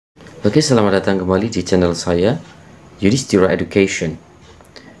Oke, selamat datang kembali di channel saya, Yudhistira Education.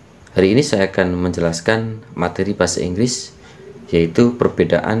 Hari ini saya akan menjelaskan materi bahasa Inggris, yaitu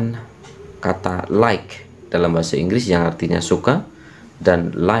perbedaan kata like dalam bahasa Inggris yang artinya suka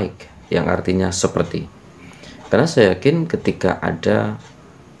dan like yang artinya seperti. Karena saya yakin ketika ada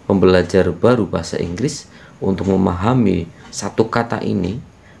pembelajar baru bahasa Inggris, untuk memahami satu kata ini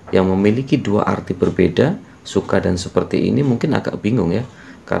yang memiliki dua arti berbeda, suka dan seperti ini, mungkin agak bingung ya,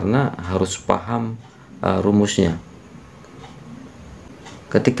 karena harus paham rumusnya.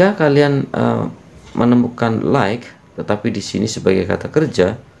 Ketika kalian menemukan like tetapi di sini sebagai kata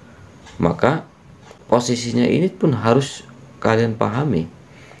kerja, maka posisinya ini pun harus kalian pahami.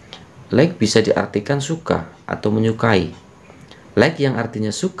 Like bisa diartikan suka atau menyukai. Like yang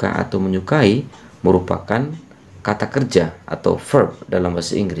artinya suka atau menyukai merupakan kata kerja atau verb dalam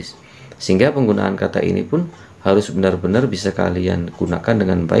bahasa Inggris, sehingga penggunaan kata ini pun harus benar-benar bisa kalian gunakan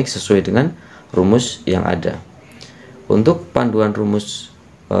dengan baik sesuai dengan rumus yang ada. Untuk panduan rumus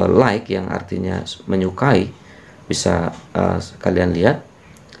like yang artinya menyukai, bisa kalian lihat.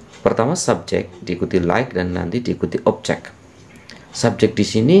 Pertama subjek, diikuti like, dan nanti diikuti objek. Subjek di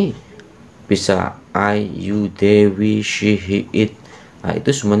sini bisa I, you, they, we, she, he, it. Nah,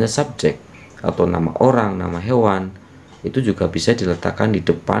 itu semuanya subjek, atau nama orang, nama hewan. Itu juga bisa diletakkan di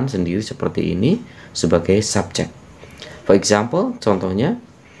depan sendiri seperti ini sebagai subjek. For example, contohnya,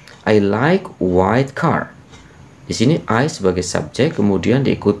 I like white car. Di sini I sebagai subjek, kemudian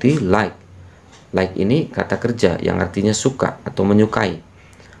diikuti like. Like ini kata kerja yang artinya suka atau menyukai.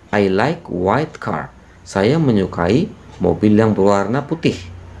 I like white car. Saya menyukai mobil yang berwarna putih.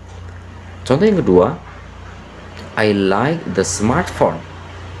 Contoh yang kedua, I like the smartphone.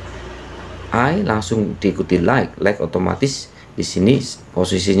 I langsung diikuti like otomatis di sini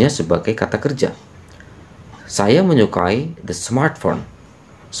posisinya sebagai kata kerja. Saya menyukai the smartphone.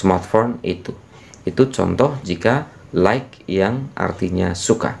 Smartphone itu contoh jika like yang artinya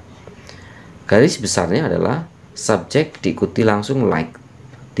suka. Garis besarnya adalah subjek diikuti langsung like.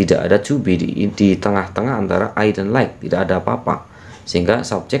 Tidak ada to be di tengah-tengah antara I dan like, tidak ada apa-apa. Sehingga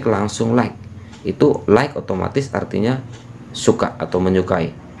subjek langsung like. Itu like otomatis artinya suka atau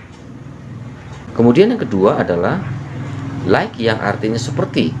menyukai. Kemudian yang kedua adalah like yang artinya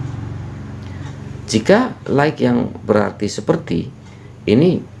seperti. Jika like yang berarti seperti,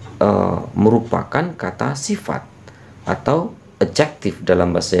 ini merupakan kata sifat atau adjective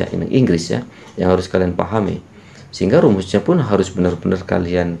dalam bahasa Inggris ya, yang harus kalian pahami. Sehingga rumusnya pun harus benar-benar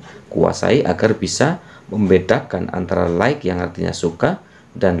kalian kuasai agar bisa membedakan antara like yang artinya suka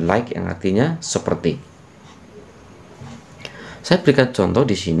dan like yang artinya seperti. Saya berikan contoh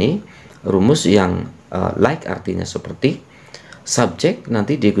di sini. Rumus yang like artinya seperti, subjek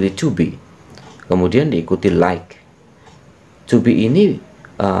nanti diikuti to be, kemudian diikuti like. To be ini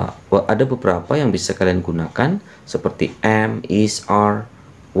ada beberapa yang bisa kalian gunakan seperti am, is, are,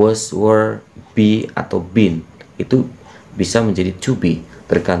 was, were, be, atau been. Itu bisa menjadi to be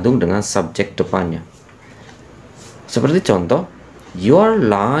tergantung dengan subjek depannya. Seperti contoh, you are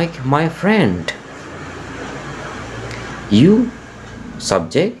like my friend. You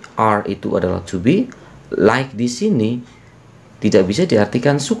subjek, are itu adalah to be, like di sini tidak bisa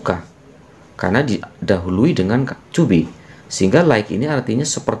diartikan suka karena didahului dengan to be, sehingga like ini artinya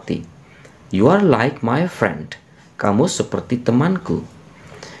seperti. You are like my friend. Kamu seperti temanku.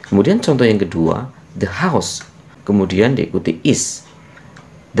 Kemudian contoh yang kedua, the house, kemudian diikuti is.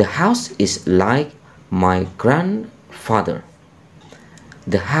 The house is like my grandfather.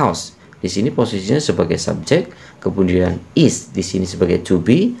 The house di sini posisinya sebagai subjek, kemudian is di sini sebagai to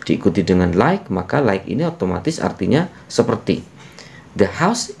be, diikuti dengan like, maka like ini otomatis artinya seperti. The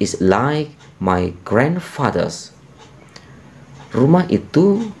house is like my grandfather's. Rumah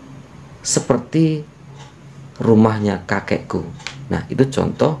itu seperti rumahnya kakekku. Nah, itu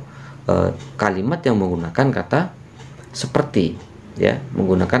contoh kalimat yang menggunakan kata seperti, ya,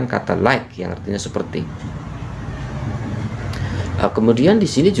 menggunakan kata like yang artinya seperti. Kemudian di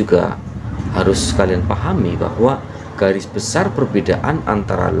sini juga harus kalian pahami bahwa garis besar perbedaan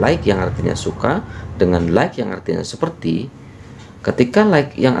antara like yang artinya suka dengan like yang artinya seperti. Ketika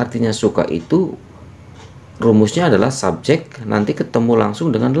like yang artinya suka itu rumusnya adalah subjek nanti ketemu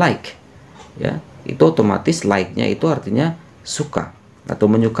langsung dengan like, ya, itu otomatis like-nya itu artinya suka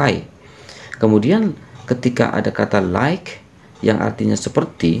atau menyukai. Kemudian ketika ada kata like yang artinya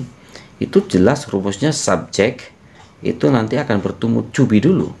seperti, itu jelas rumusnya subjek itu nanti akan bertemu to be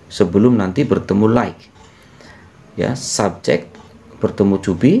dulu sebelum nanti bertemu like, ya, subjek bertemu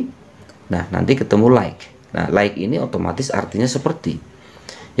to be, nah nanti ketemu like. Nah, like ini otomatis artinya seperti.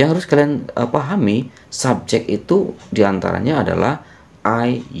 Yang harus kalian pahami, subjek itu diantaranya adalah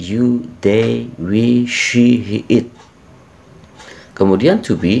I, you, they, we, she, he, it. Kemudian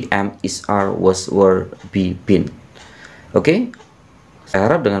to be, am, is, are, was, were, be, been. Oke, saya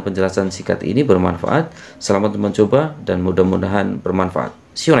harap dengan penjelasan singkat ini bermanfaat. Selamat mencoba dan mudah-mudahan bermanfaat.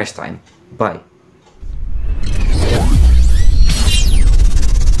 See you next time. Bye.